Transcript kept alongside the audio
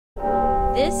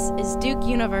This is Duke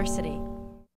University.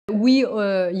 We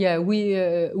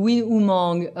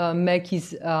Umang Mek is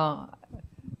the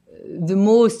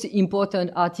most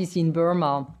important artist in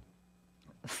Burma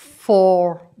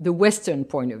for the Western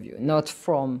point of view, not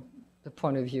from the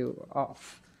point of view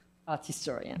of art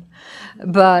historian.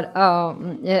 But,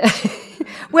 yeah.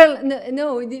 Well,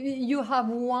 no,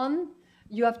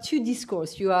 you have two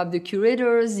discourses. You have the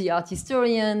curators, the art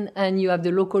historian, and you have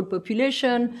the local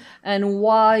population, and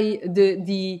why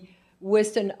the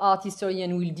Western art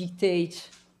historian will dictate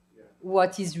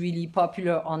what is really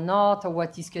popular or not, or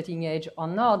what is cutting edge or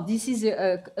not. This is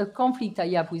a conflict I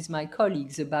have with my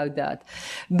colleagues about that.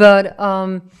 But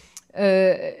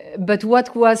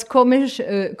what was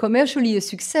commercially a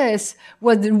success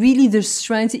was really the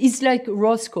strength. It's like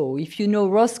Roscoe. If you know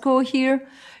Roscoe here,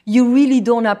 you really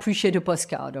don't appreciate a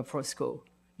postcard of Roscoe.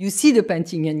 You see the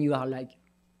painting and you are like,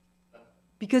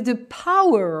 because the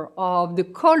power of the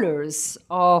colors,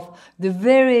 of the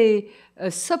very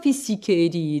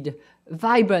sophisticated,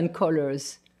 vibrant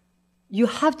colors, you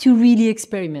have to really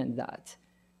experiment that.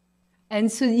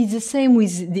 And so it's the same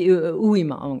with the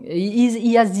Uimang.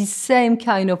 He has the same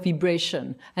kind of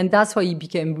vibration, and that's why he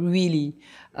became really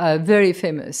very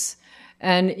famous.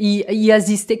 And he has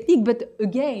this technique, but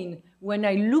again, when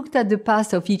I looked at the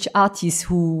past of each artist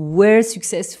who were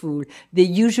successful, they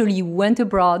usually went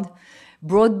abroad,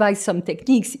 brought back some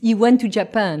techniques. He went to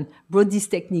Japan, brought these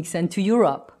techniques, and to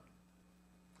Europe.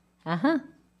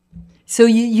 So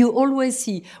you always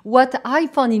see. What I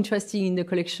found interesting in the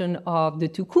collection of the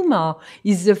Tukuma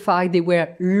is the fact they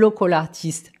were local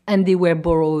artists and they were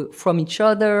borrowed from each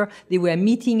other. They were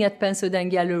meeting at Pensodan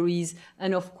galleries,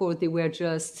 and of course they were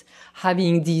just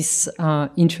having this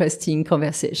interesting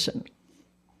conversation.